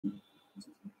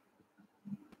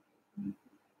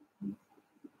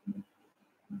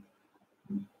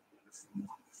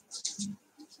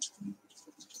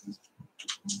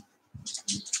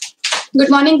Good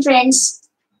morning, friends.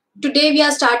 Today we are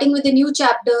starting with a new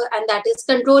chapter, and that is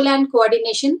Control and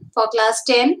Coordination for Class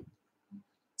 10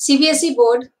 CBSE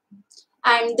Board.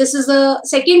 And this is the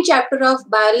second chapter of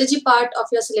biology part of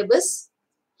your syllabus.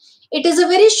 It is a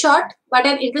very short but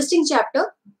an interesting chapter.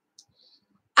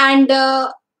 And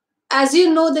as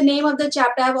you know, the name of the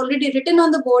chapter I have already written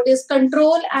on the board is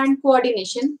Control and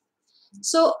Coordination.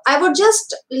 So I would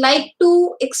just like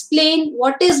to explain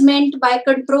what is meant by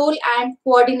control and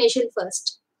coordination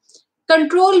first.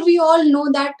 Control, we all know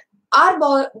that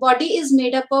our body is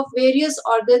made up of various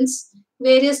organs,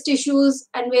 various tissues,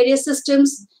 and various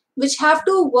systems which have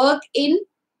to work in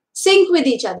sync with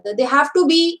each other. They have to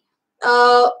be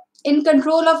in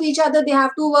control of each other. They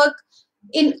have to work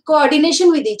in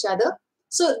coordination with each other.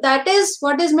 So that is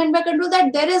what is meant by control,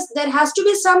 that there has to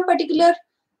be some particular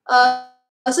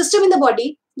system in the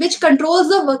body which controls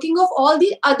the working of all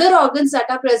the other organs that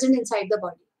are present inside the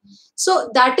body.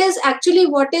 So that is actually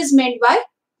what is meant by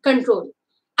control.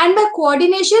 And by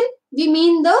coordination, we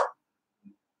mean the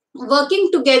working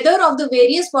together of the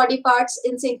various body parts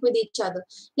in sync with each other.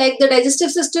 Like the digestive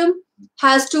system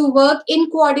has to work in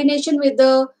coordination with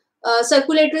the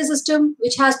circulatory system,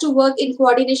 which has to work in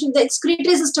coordination with the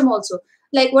excretory system also.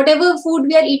 Like whatever food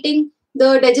we are eating,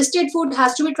 the digested food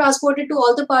has to be transported to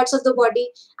all the parts of the body,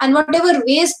 and whatever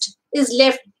waste is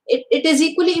left, it is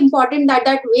equally important that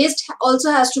that waste also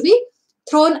has to be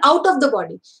thrown out of the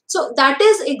body. So that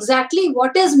is exactly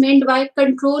what is meant by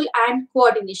control and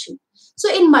coordination.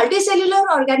 So in multicellular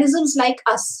organisms like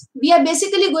us, we are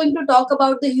basically going to talk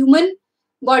about the human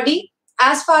body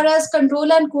as far as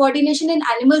control and coordination in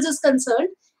animals is concerned.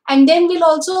 And then we'll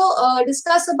also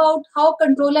discuss about how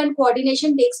control and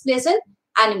coordination takes place in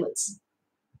animals.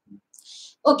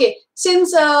 Okay,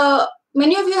 since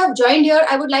many of you have joined here,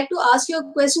 I would like to ask you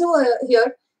a question over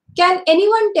here. Can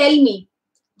anyone tell me,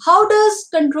 how does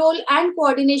control and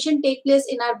coordination take place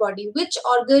in our body? Which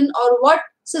organ or what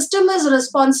system is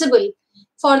responsible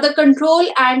for the control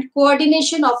and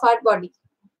coordination of our body?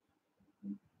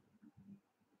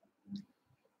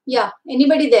 Yeah,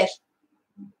 anybody there?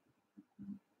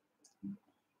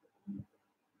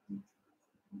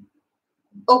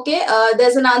 Okay,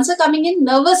 there's an answer coming in.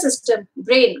 Nervous system,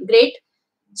 brain. Great.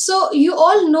 So you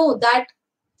all know that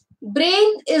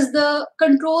brain is the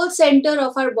control center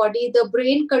of our body. The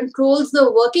brain controls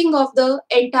the working of the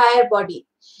entire body.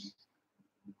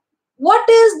 What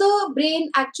is the brain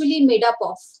actually made up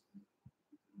of?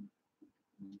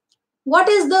 What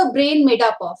is the brain made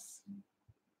up of?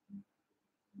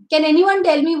 Can anyone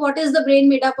tell me what is the brain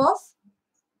made up of?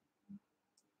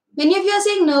 Many of you are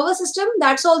saying nervous system.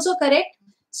 That's also correct.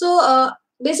 So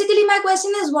basically my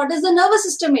question is, what is the nervous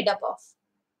system made up of?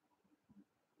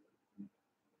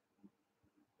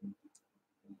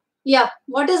 Yeah,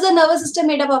 what is the nervous system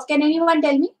made up of? Can anyone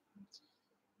tell me?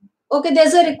 Okay,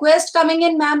 there's a request coming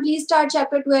in, ma'am. Please start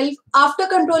chapter 12. After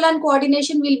control and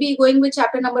coordination, we'll be going with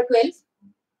chapter number 12.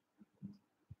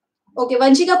 Okay,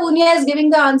 Vanshika Punia is giving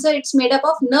the answer. It's made up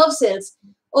of nerve cells.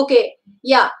 Okay,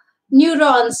 yeah,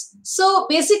 neurons. So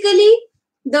basically,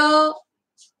 the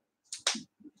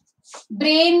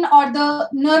brain or the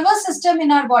nervous system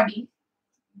in our body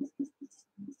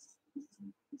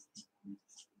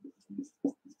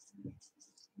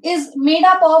is made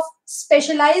up of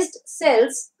specialized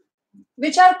cells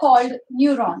which are called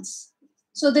neurons.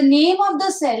 So the name of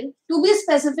the cell, to be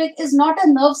specific, is not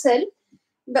a nerve cell,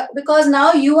 because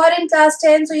now you are in class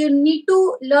 10, so you need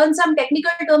to learn some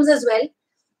technical terms as well.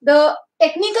 The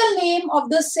technical name of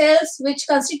the cells which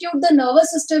constitute the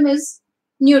nervous system is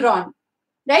neuron,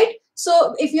 right?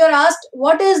 So if you are asked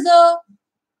what is the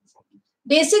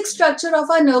basic structure of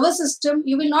our nervous system,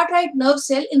 you will not write nerve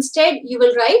cell. Instead, you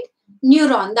will write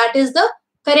neuron. That is the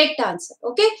correct answer.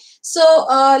 Okay, so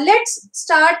let's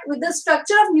start with the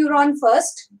structure of neuron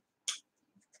first.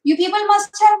 You people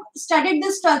must have studied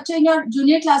this structure in your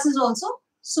junior classes also.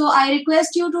 So I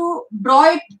request you to draw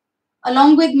it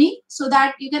along with me so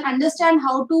that you can understand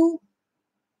how to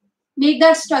make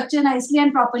that structure nicely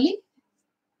and properly.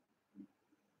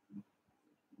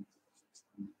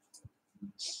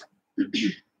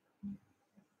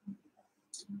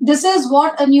 This is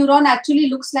what a neuron actually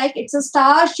looks like. It's a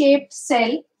star-shaped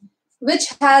cell which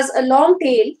has a long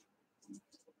tail.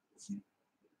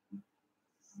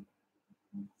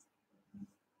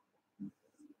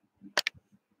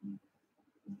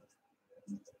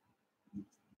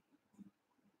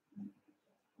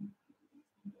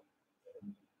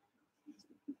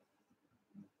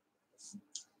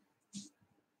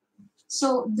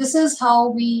 So this is how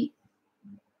we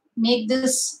make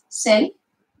this cell.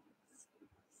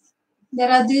 There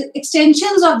are the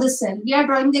extensions of this cell. We are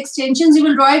drawing the extensions. You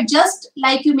will draw it just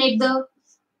like you make the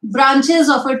branches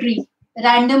of a tree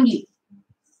randomly.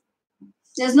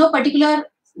 There's no particular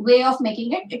way of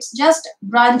making it. It's just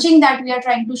branching that we are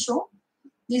trying to show.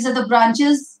 These are the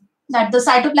branches that the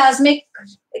cytoplasmic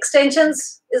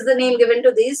extensions is the name given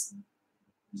to these.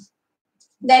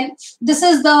 Then this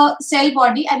is the cell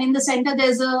body, and in the center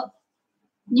there's a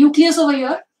nucleus over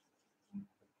here.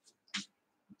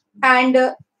 And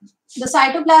the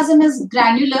cytoplasm is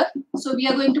granular. So we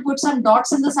are going to put some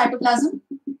dots in the cytoplasm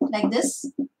like this.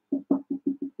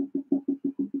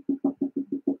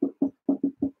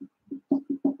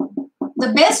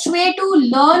 The best way to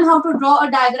learn how to draw a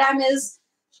diagram is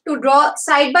to draw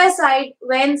side by side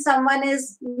when someone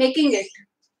is making it,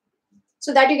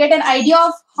 so that you get an idea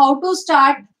of how to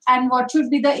start and what should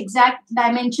be the exact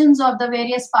dimensions of the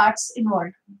various parts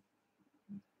involved.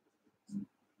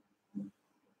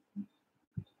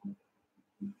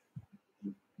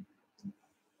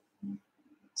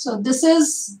 So this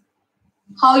is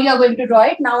how you are going to draw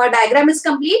it. Now our diagram is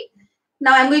complete.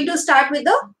 Now I'm going to start with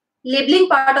the labeling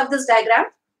part of this diagram.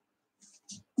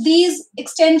 These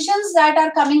extensions that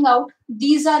are coming out,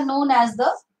 these are known as the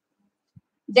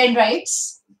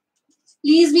dendrites.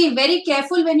 Please be very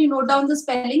careful when you note down the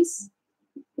spellings.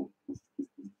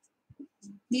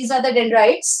 These are the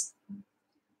dendrites.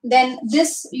 Then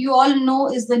this you all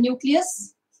know is the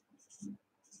nucleus.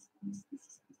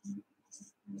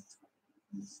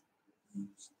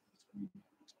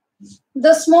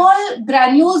 The small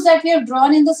granules that we have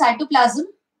drawn in the cytoplasm,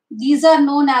 these are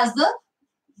known as the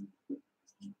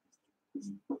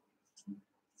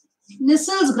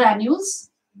Nissel's granules.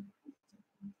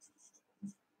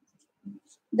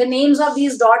 The names of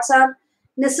these dots are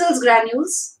Nissel's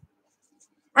granules.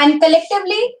 And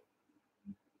collectively,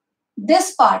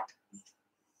 this part,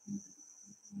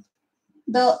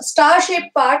 the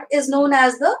star-shaped part, is known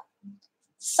as the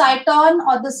cyton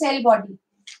or the cell body.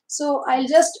 So I'll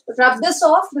just rub this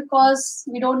off because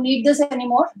we don't need this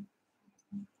anymore.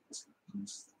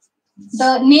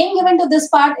 The name given to this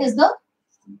part is the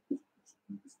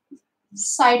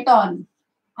cyton,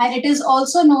 and it is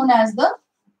also known as the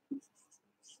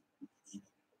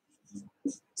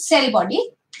cell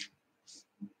body.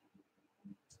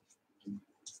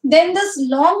 Then this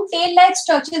long tail-like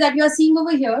structure that you are seeing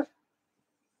over here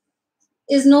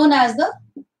is known as the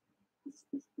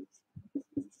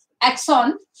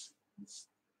axon.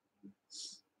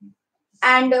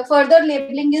 And further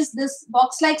labeling is this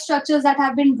box-like structures that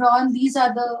have been drawn. These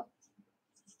are the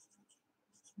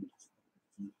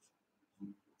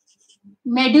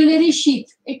medullary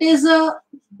sheath. It is a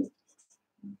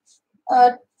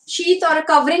sheath or a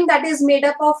covering that is made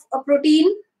up of a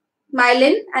protein,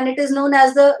 myelin, and it is known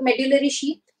as the medullary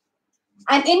sheath.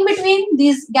 And in between,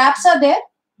 these gaps are there.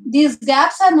 These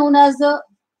gaps are known as the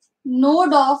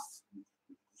node of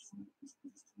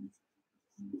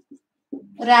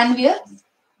Ranvier.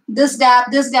 This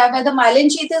gap where the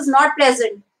myelin sheath is not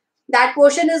present, that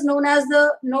portion is known as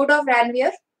the node of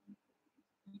Ranvier.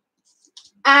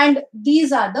 And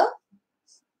these are the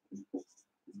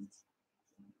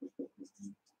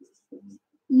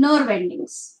nerve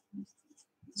endings.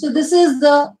 So this is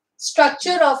the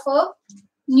structure of a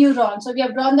neuron. So we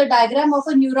have drawn the diagram of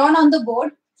a neuron on the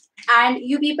board, and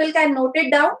you people can note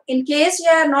it down. In case you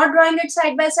are not drawing it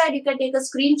side by side, you can take a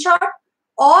screenshot,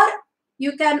 or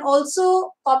you can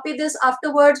also copy this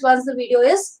afterwards once the video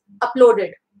is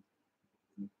uploaded.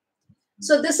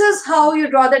 So this is how you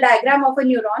draw the diagram of a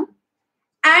neuron.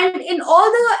 And in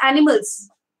all the animals,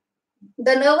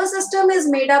 the nervous system is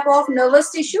made up of nervous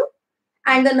tissue,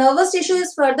 and the nervous tissue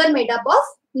is further made up of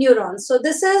neurons. So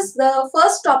this is the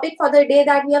first topic for the day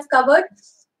that we have covered.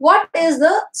 What is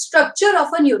the structure of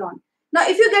a neuron? Now,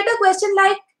 if you get a question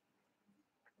like,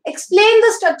 explain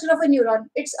the structure of a neuron,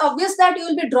 it's obvious that you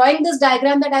will be drawing this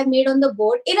diagram that I've made on the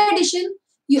board. In addition,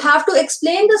 you have to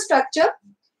explain the structure.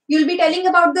 You'll be telling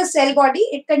about the cell body.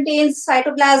 It contains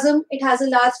cytoplasm. It has a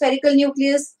large spherical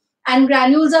nucleus, and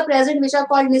granules are present, which are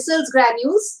called Nissel's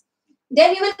granules.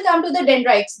 Then you will come to the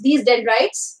dendrites. These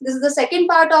dendrites, this is the second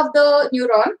part of the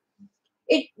neuron.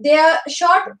 They are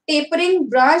short, tapering,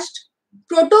 branched,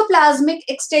 protoplasmic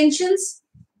extensions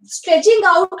stretching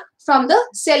out from the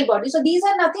cell body. So these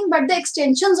are nothing but the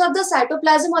extensions of the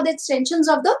cytoplasm or the extensions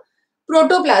of the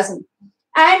protoplasm.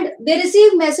 And they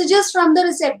receive messages from the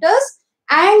receptors,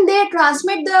 and they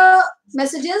transmit the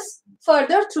messages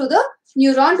further through the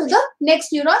neuron to the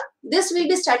next neuron. This we'll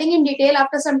be studying in detail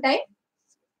after some time.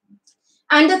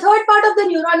 And the third part of the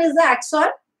neuron is the axon.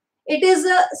 It is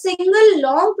a single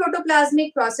long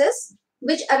protoplasmic process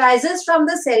which arises from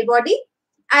the cell body,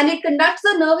 and it conducts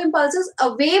the nerve impulses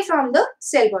away from the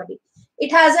cell body.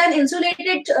 It has an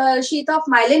insulated sheath of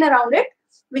myelin around it,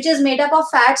 which is made up of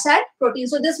fats and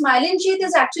proteins. So this myelin sheath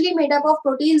is actually made up of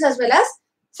proteins as well as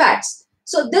fats.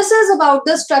 So this is about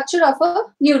the structure of a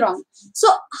neuron. So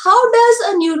how does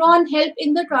a neuron help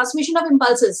in the transmission of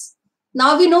impulses?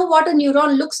 Now we know what a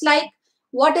neuron looks like,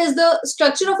 what is the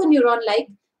structure of a neuron like,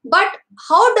 but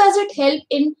how does it help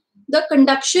in the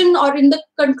conduction or in the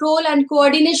control and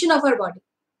coordination of our body?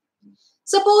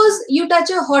 Suppose you touch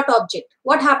a hot object.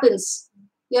 What happens?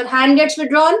 Your hand gets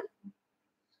withdrawn.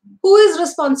 Who is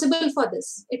responsible for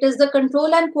this? It is the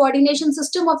control and coordination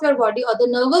system of your body or the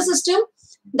nervous system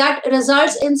that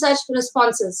results in such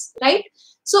responses, right?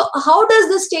 So how does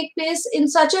this take place in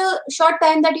such a short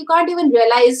time that you can't even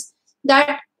realize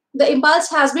that the impulse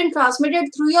has been transmitted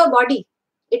through your body?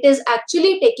 It is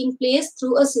actually taking place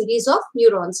through a series of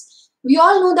neurons. We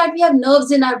all know that we have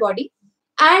nerves in our body,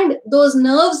 and those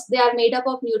nerves, they are made up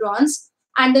of neurons,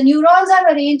 and the neurons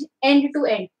are arranged end to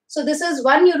end. So this is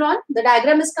one neuron. The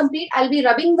diagram is complete. I'll be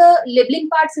rubbing the labeling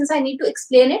part since I need to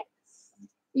explain it.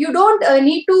 You don't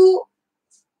need to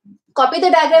copy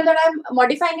the diagram that I'm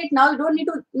modifying it now. You don't need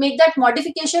to make that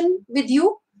modification with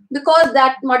you, because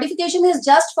that modification is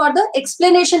just for the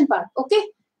explanation part. Okay.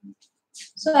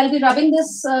 So I'll be rubbing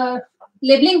this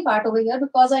labeling part over here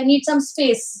because I need some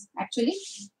space actually.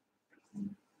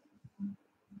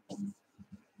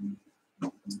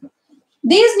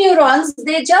 These neurons,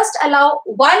 they just allow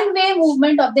one-way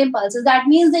movement of the impulses. That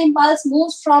means the impulse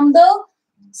moves from the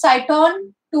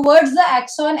cyton towards the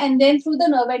axon, and then through the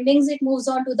nerve endings, it moves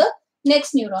on to the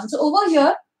next neuron. So over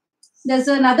here, there's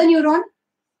another neuron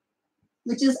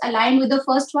which is aligned with the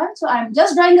first one. So I'm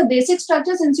just drawing a basic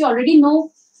structure since you already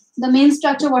know the main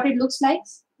structure, what it looks like.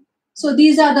 So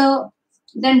these are the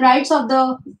dendrites of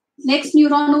the next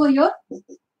neuron over here.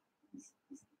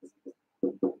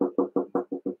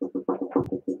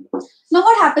 Now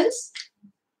what happens?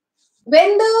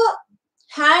 When the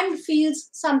hand feels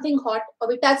something hot or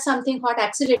we touch something hot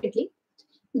accidentally,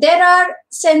 there are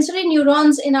sensory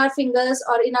neurons in our fingers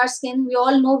or in our skin. We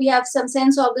all know we have some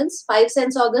sense organs, 5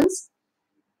 sense organs.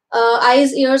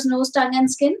 Eyes, ears, nose, tongue,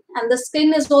 and skin. And the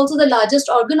skin is also the largest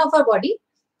organ of our body.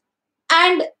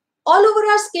 And all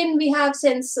over our skin, we have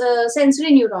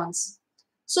sensory neurons.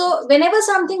 So whenever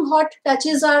something hot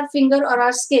touches our finger or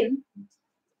our skin,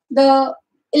 the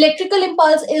electrical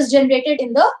impulse is generated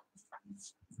in the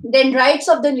dendrites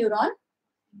of the neuron.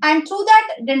 And through that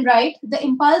dendrite, the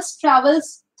impulse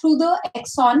travels through the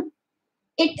axon.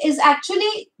 It is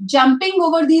actually jumping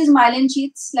over these myelin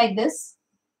sheaths like this,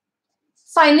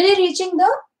 finally reaching the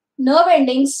nerve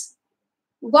endings.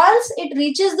 Once it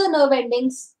reaches the nerve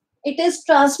endings, it is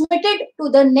transmitted to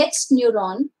the next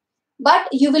neuron. But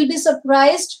you will be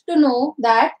surprised to know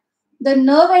that the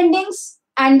nerve endings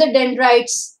and the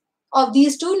dendrites of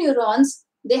these two neurons,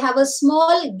 they have a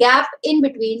small gap in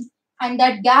between, and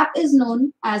that gap is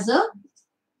known as a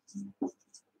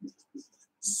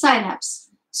synapse.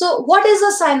 So what is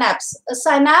a synapse? A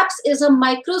synapse is a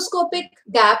microscopic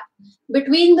gap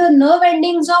between the nerve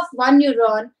endings of one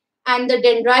neuron and the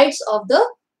dendrites of the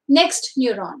next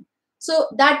neuron. So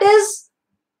that is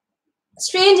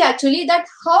strange actually, that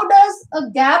how does a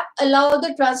gap allow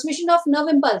the transmission of nerve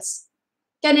impulse?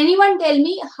 Can anyone tell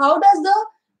me how does the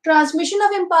transmission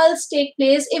of impulse take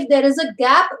place if there is a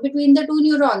gap between the two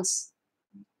neurons?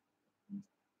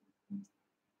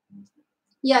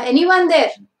 Yeah, anyone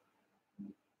there?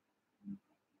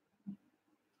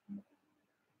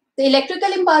 The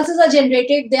electrical impulses are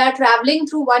generated, they are traveling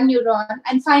through one neuron,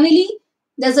 and finally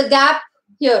there's a gap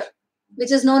here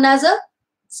which is known as a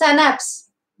synapse.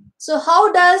 So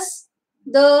how does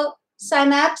the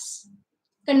synapse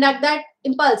conduct that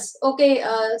impulse? Okay,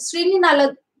 Srini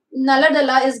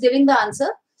Naladala is giving the answer.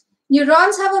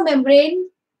 Neurons have a membrane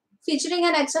featuring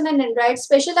an axon and dendrite,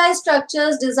 specialized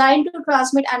structures designed to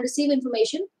transmit and receive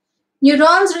information.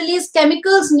 Neurons release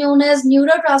chemicals known as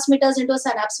neurotransmitters into a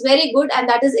synapse. Very good, and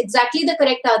that is exactly the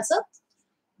correct answer.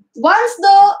 Once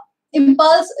the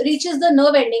impulse reaches the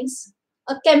nerve endings,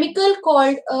 a chemical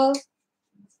called a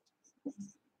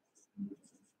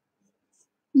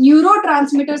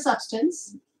neurotransmitter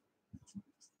substance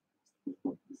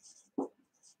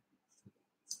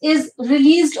is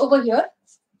released over here,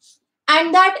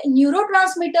 and that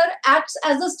neurotransmitter acts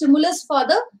as the stimulus for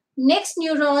the next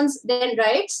neuron's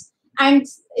dendrites, and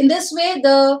in this way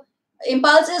the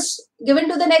impulse is given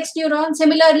to the next neuron.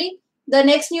 Similarly, the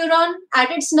next neuron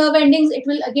at its nerve endings, it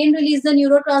will again release the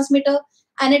neurotransmitter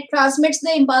and it transmits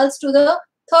the impulse to the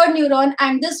third neuron,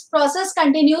 and this process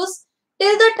continues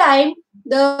till the time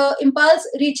the impulse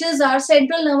reaches our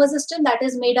central nervous system, that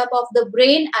is made up of the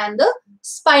brain and the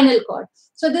spinal cord.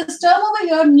 So this term over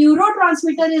here,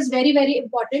 neurotransmitter, is very, very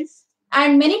important.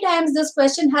 And many times this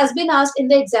question has been asked in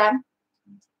the exam.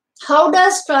 How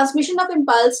does transmission of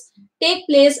impulse take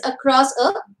place across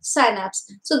a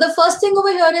synapse? So the first thing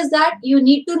over here is that you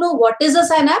need to know what is a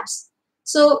synapse.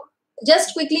 So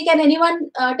just quickly, can anyone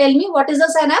tell me what is a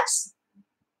synapse?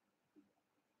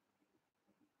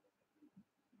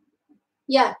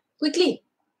 Yeah, quickly.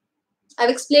 I've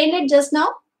explained it just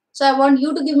now. So I want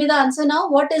you to give me the answer now.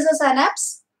 What is a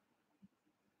synapse?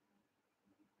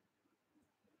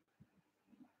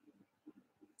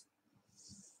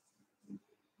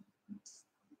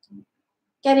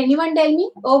 Can anyone tell me?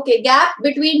 Okay, gap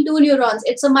between two neurons.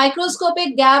 It's a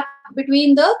microscopic gap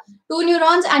between the two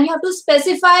neurons, and you have to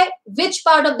specify which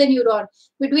part of the neuron,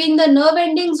 between the nerve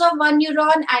endings of one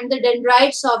neuron and the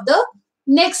dendrites of the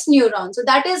next neuron. So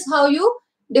that is how you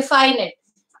define it.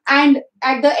 And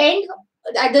at the end,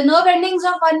 at the nerve endings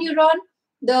of one neuron,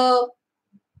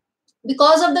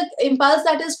 because of the impulse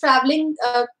that is traveling,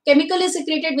 chemical is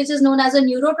secreted which is known as a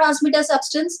neurotransmitter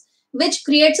substance, which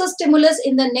creates a stimulus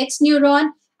in the next neuron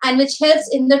and which helps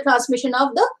in the transmission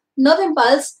of the nerve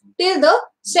impulse till the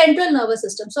central nervous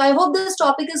system. So I hope this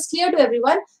topic is clear to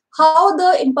everyone, how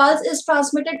the impulse is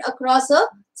transmitted across a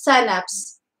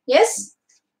synapse. Yes?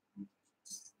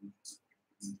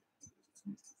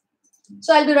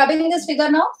 So I'll be rubbing this figure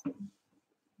now.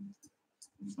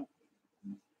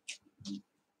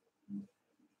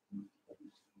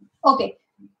 Okay.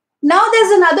 Now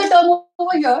there's another term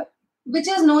over here which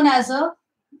is known as a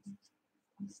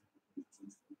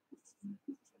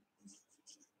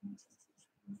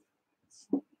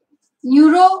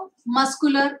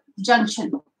neuromuscular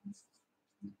junction.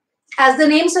 As the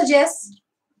name suggests,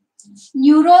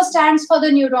 neuro stands for the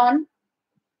neuron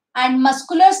and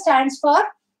muscular stands for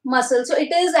muscle. So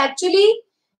it is actually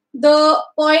the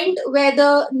point where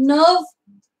the nerve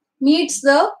meets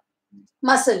the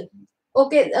muscle.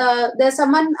 Okay, there's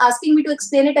someone asking me to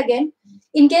explain it again.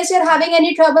 In case you're having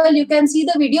any trouble, you can see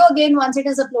the video again once it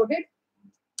is uploaded.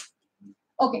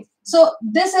 Okay, so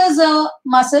this is a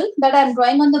muscle that I'm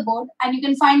drawing on the board, and you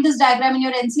can find this diagram in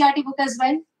your NCERT book as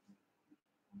well.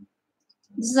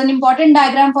 This is an important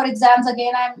diagram for exams.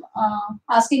 Again, I'm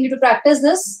asking you to practice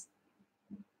this.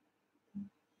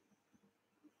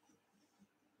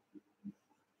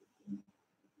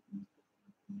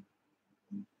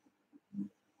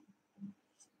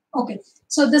 Okay,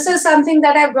 so this is something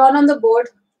that I've drawn on the board.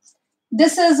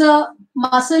 This is a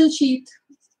muscle sheath.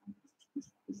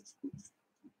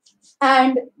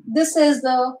 And this is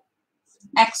the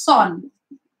axon.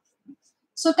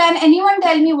 So can anyone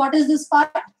tell me what is this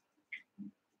part?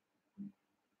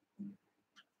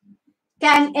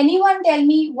 Can anyone tell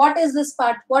me what is this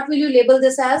part? What will you label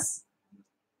this as?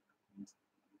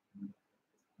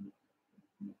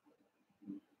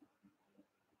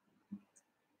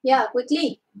 Yeah,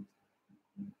 quickly.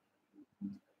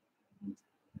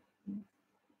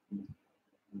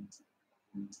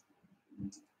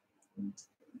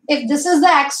 If this is the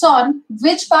axon,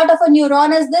 which part of a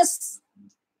neuron is this?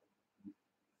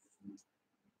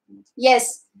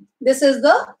 Yes, this is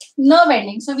the nerve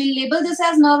ending. So we'll label this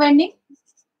as nerve ending.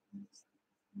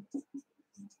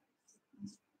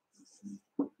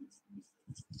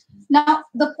 Now,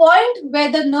 the point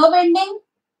where the nerve ending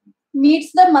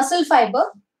meets the muscle fiber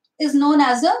is known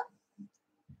as a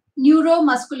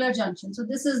neuromuscular junction. So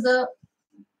this is the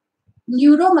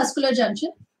neuromuscular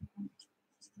junction.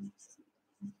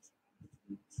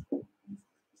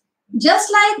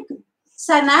 Just like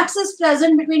synapse is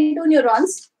present between two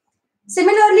neurons,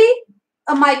 similarly,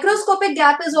 a microscopic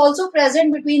gap is also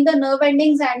present between the nerve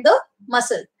endings and the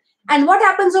muscle. And what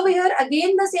happens over here?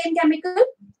 Again, the same chemical,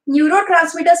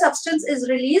 neurotransmitter substance is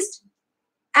released,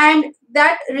 and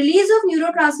that release of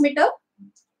neurotransmitter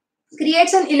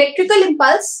creates an electrical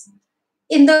impulse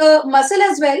in the muscle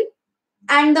as well,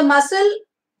 and the muscle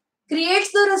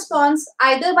creates the response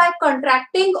either by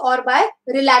contracting or by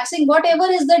relaxing, whatever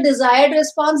is the desired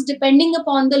response depending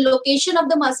upon the location of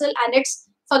the muscle and its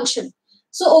function.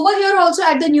 So over here also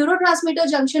at the neurotransmitter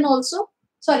junction also,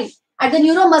 at the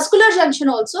neuromuscular junction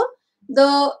also,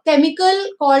 the chemical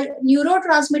called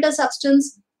neurotransmitter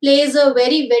substance plays a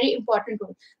very, very important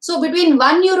role. So between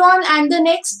one neuron and the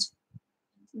next,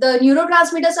 the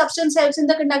neurotransmitter substance helps in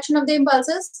the conduction of the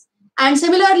impulses. And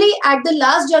similarly, at the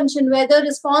last junction where the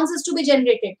response is to be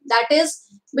generated, that is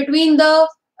between the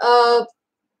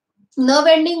nerve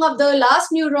ending of the last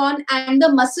neuron and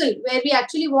the muscle where we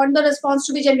actually want the response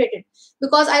to be generated.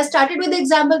 Because I started with the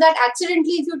example that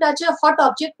accidentally if you touch a hot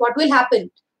object, what will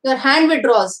happen? Your hand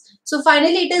withdraws. So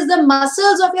finally, it is the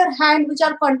muscles of your hand which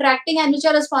are contracting and which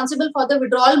are responsible for the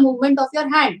withdrawal movement of your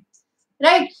hand.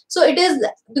 right? So it is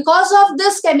because of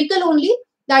this chemical only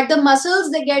that the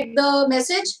muscles, they get the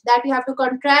message that you have to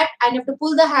contract and you have to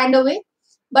pull the hand away.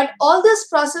 But all this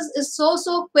process is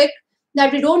so quick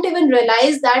that we don't even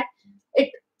realize that it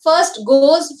first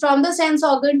goes from the sense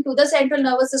organ to the central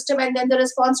nervous system, and then the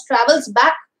response travels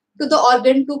back to the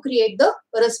organ to create the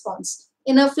response.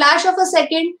 In a flash of a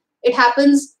second, it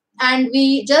happens, and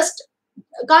we just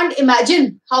can't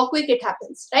imagine how quick it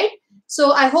happens, right?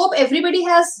 So I hope everybody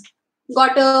has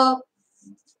got a,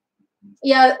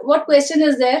 yeah, what question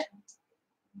is there?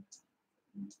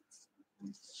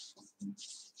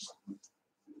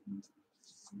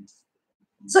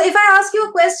 So if I ask you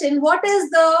a question, what is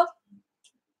the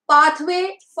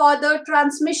pathway for the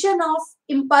transmission of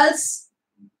impulse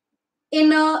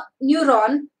in a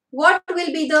neuron? What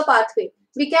will be the pathway?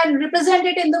 We can represent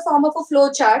it in the form of a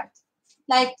flow chart.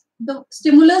 Like the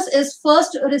stimulus is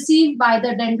first received by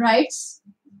the dendrites.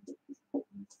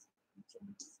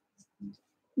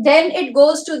 Then it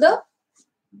goes to the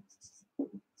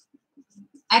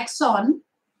axon,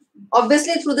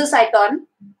 obviously through the cyton.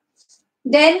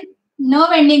 Then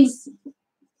nerve endings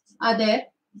are there.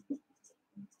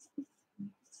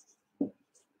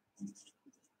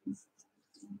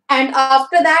 And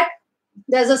after that,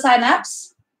 there's a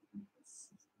synapse.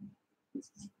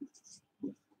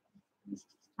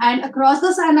 And across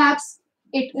the synapse,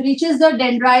 it reaches the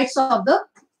dendrites of the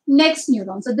next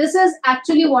neuron. So this is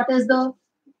actually what is the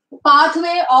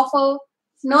pathway of a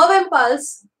nerve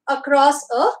impulse across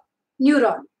a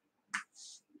neuron.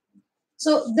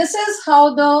 So this is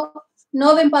how the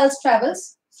nerve impulse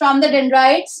travels from the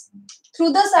dendrites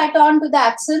through the cyton to the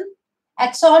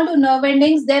axon to nerve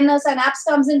endings, then a synapse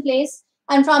comes in place,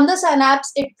 and from the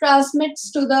synapse it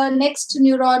transmits to the next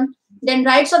neuron,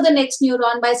 dendrites of the next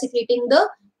neuron, by secreting the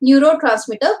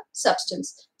neurotransmitter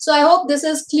substance. So I hope this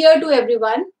is clear to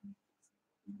everyone.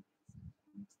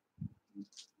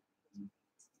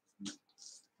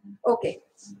 Okay.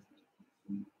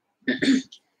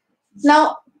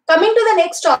 Now, coming to the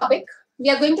next topic, we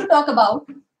are going to talk about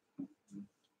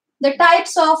the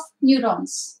types of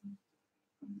neurons.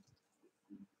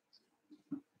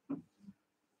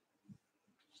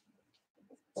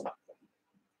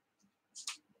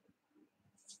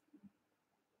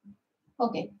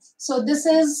 Okay, so this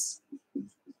is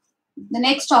the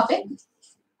next topic,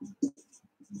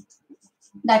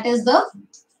 that is the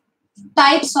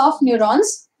types of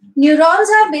neurons. Neurons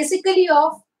are basically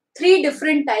of three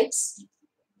different types.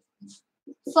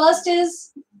 First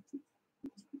is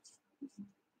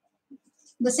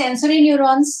the sensory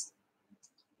neurons.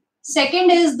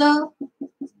 Second is the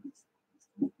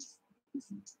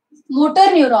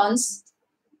motor neurons.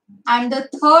 And the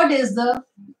third is the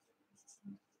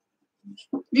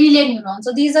relay neurons.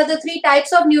 So these are the three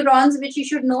types of neurons which you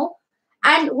should know.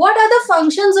 And what are the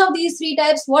functions of these three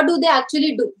types? What do they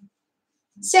actually do?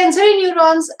 Sensory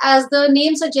neurons, as the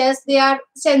name suggests, they are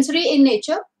sensory in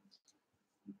nature.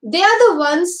 They are the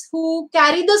ones who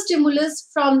carry the stimulus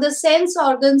from the sense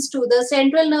organs to the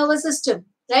central nervous system,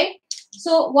 right?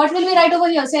 So what will we write over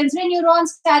here? Sensory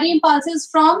neurons carry impulses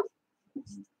from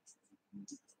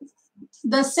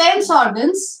the sense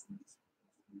organs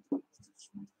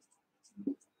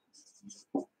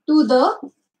to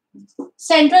the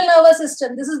central nervous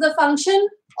system. This is the function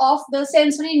of the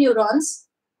sensory neurons.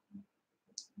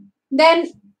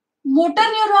 Then motor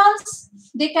neurons,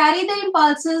 they carry the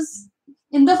impulses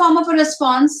in the form of a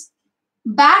response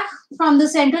back from the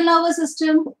central nervous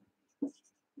system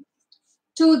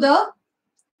to the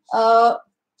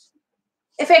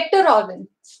effector organ,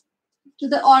 to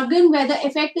the organ where the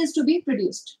effect is to be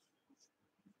produced.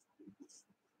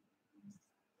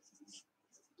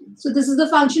 So this is the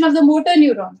function of the motor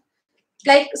neuron.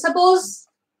 Like suppose,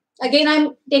 again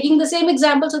I'm taking the same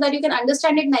example so that you can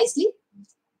understand it nicely.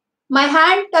 My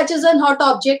hand touches a hot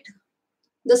object,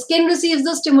 the skin receives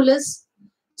the stimulus.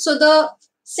 So the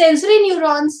sensory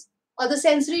neurons or the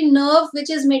sensory nerve, which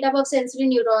is made up of sensory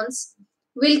neurons,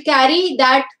 will carry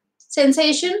that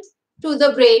sensation to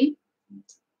the brain.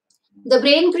 The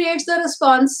brain creates the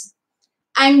response,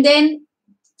 and then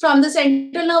from the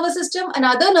central nervous system,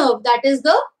 another nerve, that is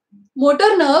the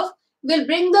motor nerve, will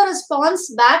bring the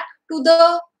response back to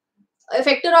the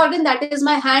effector organ, that is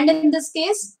my hand in this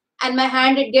case, and my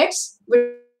hand, it gets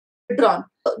withdrawn.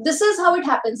 So this is how it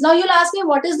happens. Now you'll ask me,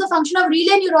 what is the function of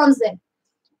relay neurons then?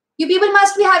 You people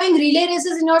must be having relay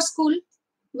races in your school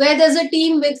where there's a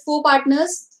team with 4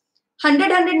 partners.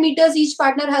 100 meters each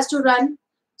partner has to run.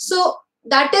 So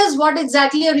that is what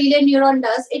exactly a relay neuron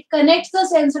does. It connects the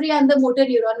sensory and the motor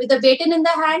neuron with a baton in the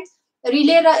hand. A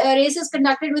relay race is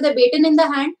conducted with a baton in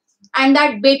the hand, and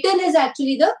that baton is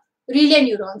actually the relay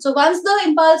neuron. So once the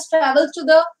impulse travels to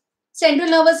the central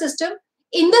nervous system,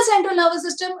 in the central nervous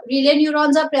system, relay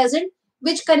neurons are present,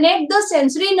 which connect the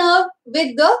sensory nerve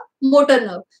with the motor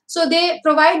nerve. So they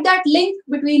provide that link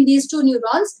between these two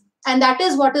neurons, and that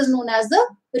is what is known as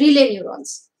the relay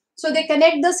neurons. So they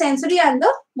connect the sensory and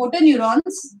the motor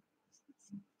neurons.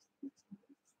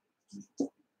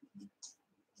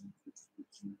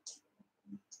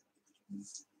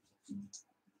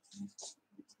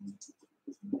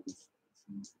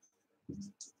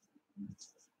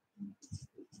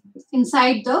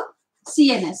 Inside the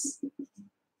CNS.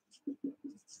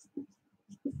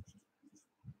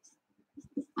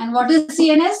 And what is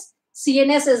CNS?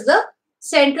 CNS is the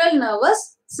central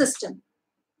nervous system.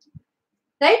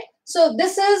 Right? So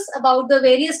this is about the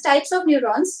various types of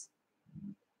neurons.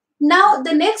 Now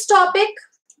the next topic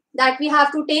that we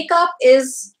have to take up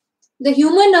is the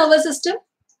human nervous system,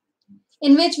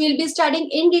 in which we'll be studying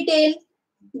in detail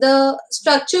the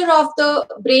structure of the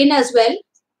brain as well.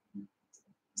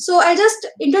 So I just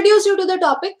introduce you to the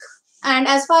topic, and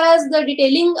as far as the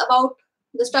detailing about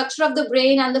the structure of the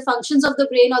brain and the functions of the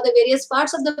brain or the various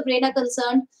parts of the brain are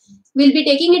concerned, we'll be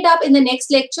taking it up in the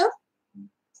next lecture.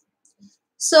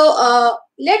 So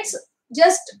let's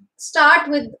just start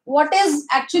with what is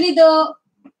actually the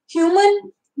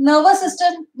human nervous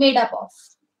system made up of.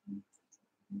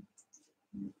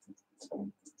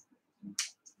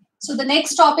 So the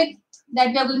next topic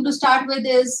that we are going to start with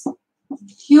is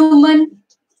human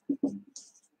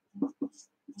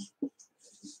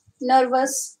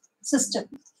nervous system.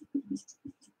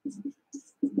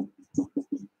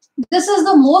 This is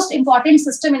the most important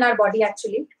system in our body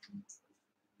actually.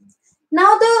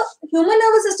 Now the human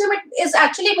nervous system is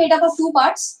actually made up of two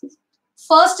parts.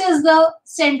 First is the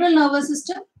central nervous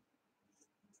system.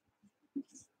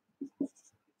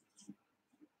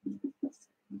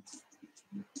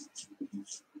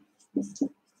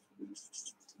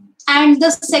 And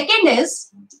the second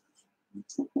is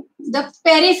the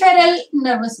peripheral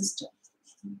nervous system.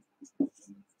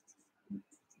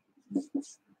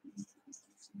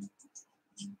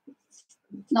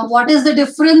 Now, what is the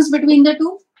difference between the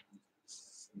two?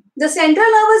 The central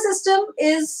nervous system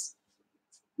is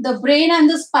the brain and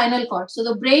the spinal cord. So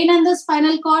the brain and the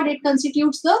spinal cord, it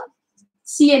constitutes the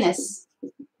CNS.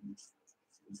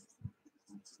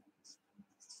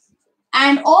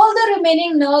 And all the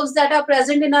remaining nerves that are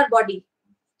present in our body,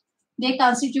 they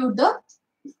constitute the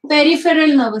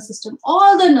peripheral nervous system.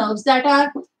 All the nerves that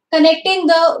are connecting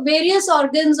the various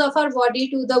organs of our body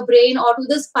to the brain or to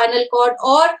the spinal cord,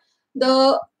 or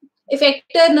the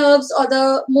effector nerves or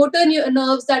the motor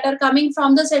nerves that are coming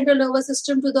from the central nervous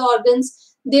system to the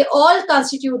organs, they all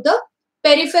constitute the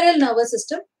peripheral nervous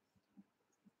system.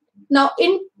 Now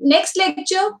in next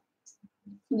lecture,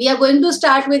 we are going to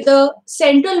start with the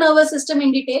central nervous system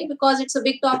in detail because it's a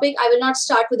big topic. I will not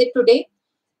start with it today.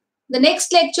 The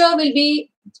next lecture will be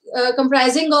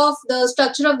comprising of the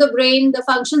structure of the brain, the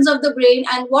functions of the brain,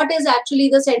 and what is actually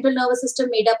the central nervous system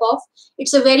made up of.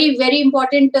 It's a very, very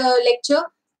important lecture.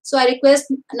 So I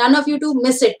request none of you to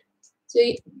miss it. So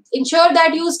ensure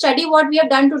that you study what we have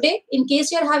done today. In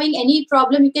case you're having any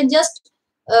problem, you can just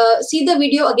see the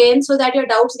video again so that your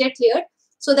doubts get cleared.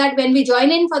 So that when we join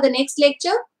in for the next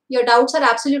lecture, your doubts are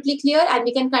absolutely clear and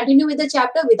we can continue with the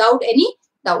chapter without any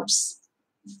doubts.